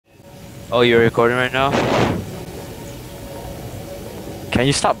Oh, you're recording right now? Can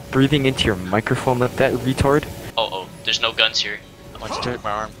you stop breathing into your microphone like that, retard? Oh, there's no guns here. Once you check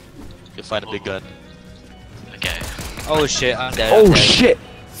my arm, you'll find a big gun. Okay. Oh shit, I'm dead. Oh I'm dead. shit!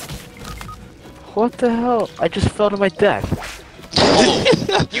 What the hell? I just fell to my death. Oh!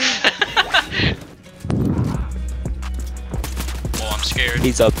 Oh, I'm scared.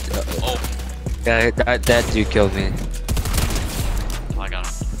 He's up. Oh, That dude killed me. I got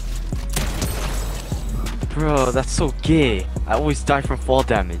him. Bro, that's so gay. I always die from fall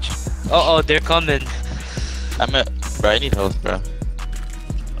damage. Oh, they're coming. I'm at. Bro, I need health, bro.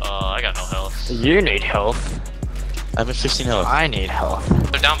 I got no health. You need health. I'm at 15 health. I need health.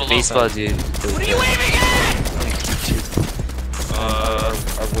 They're down below. Baseball, dude. What are you waving at?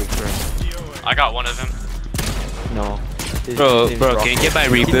 I'll wait for him. I got one of him. No. Bro, can you get my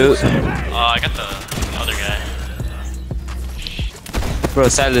reboot? I got the other guy. Bro,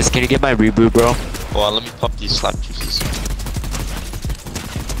 Silas, can you get my reboot, bro? Well, let me pop these slap juices.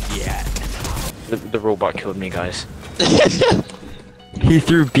 Yeah. The robot killed me, guys. He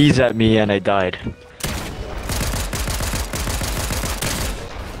threw bees at me and I died.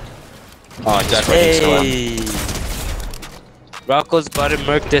 Oh, I died Hey! Rocco's about to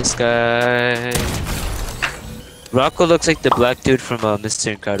murk this guy. Rocco looks like the black dude from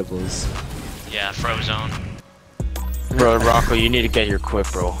Mr. Incredibles. Yeah, Frozone. Bro, Rocco, you need to get your quip,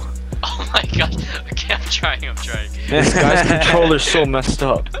 bro. Oh my god. Okay, I'm trying. This guy's controller's so messed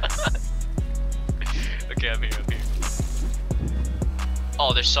up. Okay, I'm here.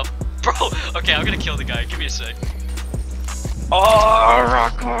 Oh, there's some. Bro! Okay, I'm gonna kill the guy. Give me a sec. Oh,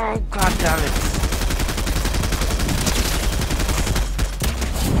 Rocco! God damn it.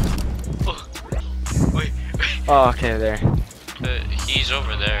 Oh. Wait. Oh, okay, there. He's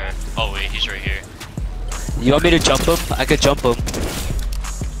over there. Oh wait, he's right here. You want me to jump him? I could jump him.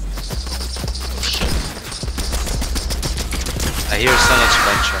 I hear so much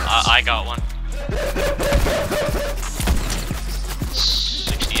gunshot. I got one.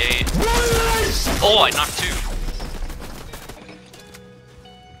 68. Oh, I knocked two.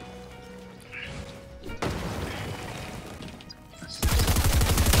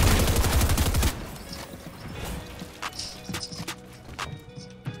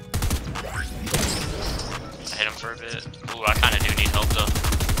 I hit him for a bit. Ooh, I kind of do need help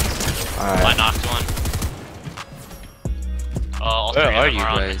though. Alright. I knocked one. All three Where are of them you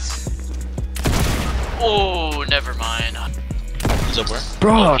on me. guys? Oh, never mind. He's up where?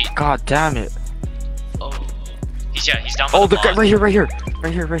 Bro, Oh, god damn it. Oh, he's down by Oh, the the guy pond. right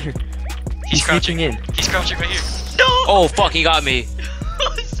here. He's crouching in. He's crouching right here. No! Oh fuck, he got me.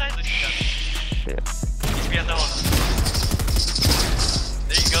 Silence, he got me. Shit. He's behind the wall.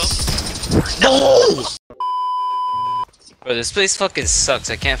 There you go. No! Bro, this place fucking sucks.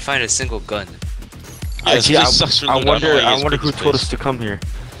 I can't find a single gun. Actually, I wonder who who told us to come here.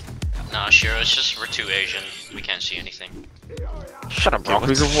 Nah, Shiro, it's just we're too Asian. We can't see anything. Shut up, Rocco.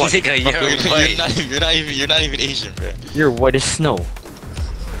 You're white. Nigga, You're not even Asian, bro. You're white as snow.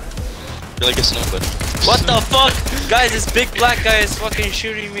 You're like a snowbird. What the fuck? Guys, this big black guy is fucking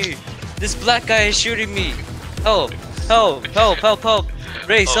shooting me. This black guy is shooting me. Help. Race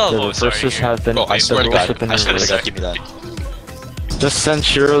Oh, up. The oh, sorry, reverses here. have been. Bro, I the swear to rules God. have been I swear to reversed. God, give me that. Just send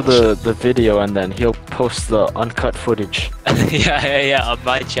Shiro the video and then he'll post the uncut footage. yeah, on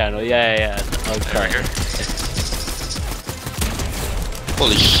my channel. Yeah. Right Okay. here.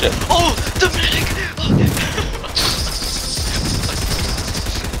 Holy shit. Oh, the medic!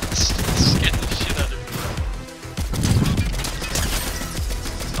 Scared the shit out of me.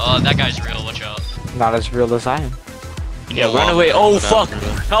 Oh, that guy's real. Watch out. Not as real as I am. Yeah, run away. Oh fuck.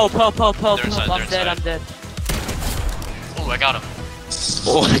 Help. They're inside, I'm they're dead. Oh, I got him.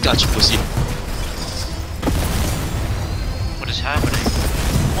 Oh, I got you, pussy. What is happening?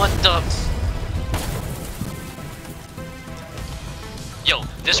 What the? Yo,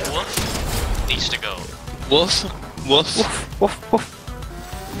 this wolf needs to go. Wolf? Woof, woof.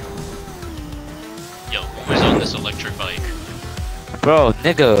 Yo, who is on this electric bike? Bro,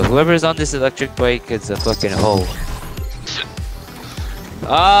 nigga, whoever's on this electric bike is a fucking hoe.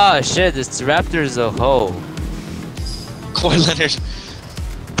 Ah, shit, this raptor is a hoe. Kawhi Leonard.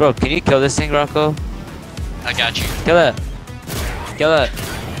 Bro, can you kill this thing, Rocco? I got you. Kill it.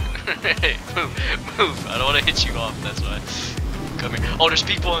 Hey, move. I don't want to hit you off, that's why. Come here. Oh, there's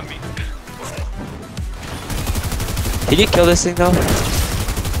people on me. Can you kill this thing, though?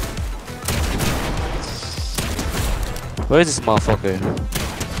 Where is this motherfucker?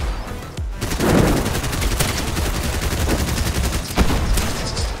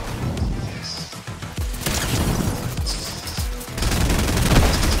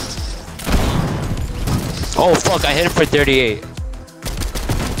 Oh fuck, I hit him for 38.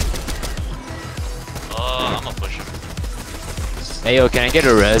 I'm gonna push him. Hey yo, can I get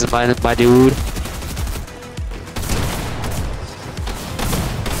a res, my dude?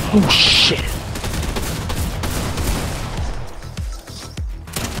 Oh shit.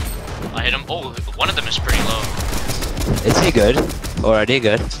 I hit him. Oh, one of them is pretty low. Is he good? Or are they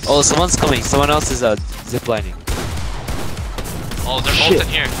good? Oh, someone's coming. Someone else is ziplining. Oh, they're Shit. both in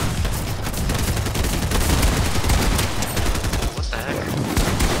here. Oh, what the heck?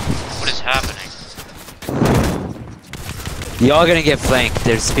 What is happening? Y'all gonna get flanked.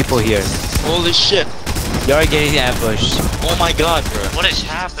 There's people here. Holy shit. Y'all are getting ambushed. Oh my god, bro. What is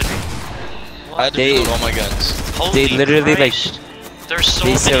happening? I had to They- reload all my guns. Holy They literally Christ. There's so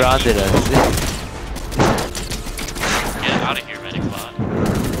They many surrounded people. us. Get out of here, medic bot.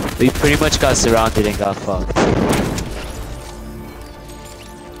 We pretty much got surrounded and got fucked.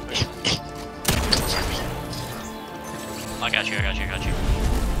 I got you, I got you, I got you.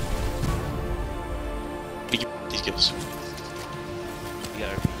 These kills. We got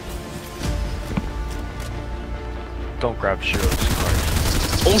our- Don't grab Shiro's card.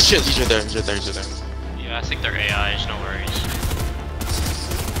 Oh shit, he's right there, he's right there, he's right there. Yeah, I think they're AIs, no worries.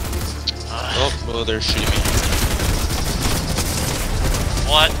 Oh, well, they're shooting me.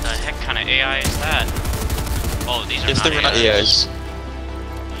 What the heck kind of AI is that? Oh, these are Yes, not they were not AIs.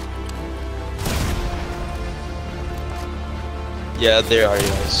 Yeah, they are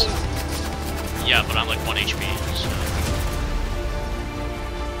AIs. Yeah, but I'm like 1 HP, so...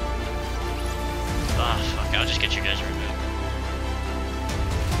 Ah, fuck, I'll just get you guys removed.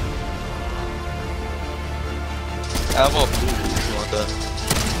 I have a blue if you want that.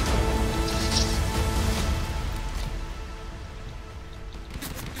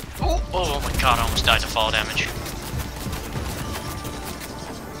 Oh my god, I almost died to fall damage.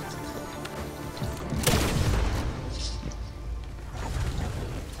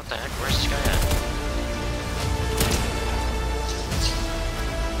 What the heck? Where's this guy at?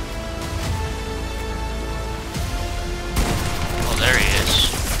 Oh, there he is.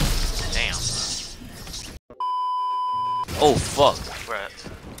 Damn. Oh fuck. Where at?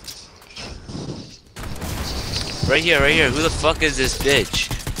 Right here, right here. Who the fuck is this bitch?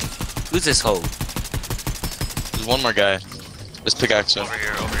 Who's this hoe? There's one more guy. Let's pickaxe him. Over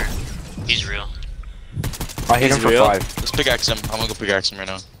here, over here. He's real. I hit He's him for real? 5. Let's pickaxe him. I'm gonna go pickaxe him right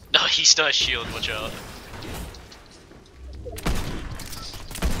now. No, he still has shield, watch out.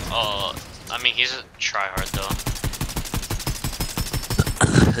 I mean, he's a tryhard though.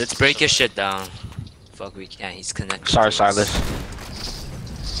 Let's break your shit down. Fuck, we can't. He's connected. Sorry, to us. Silas.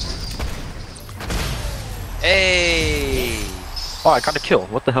 Hey! Oh, I got a kill.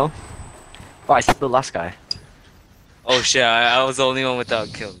 What the hell? Oh, I killed the last guy. Oh shit, I was the only one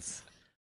without kills.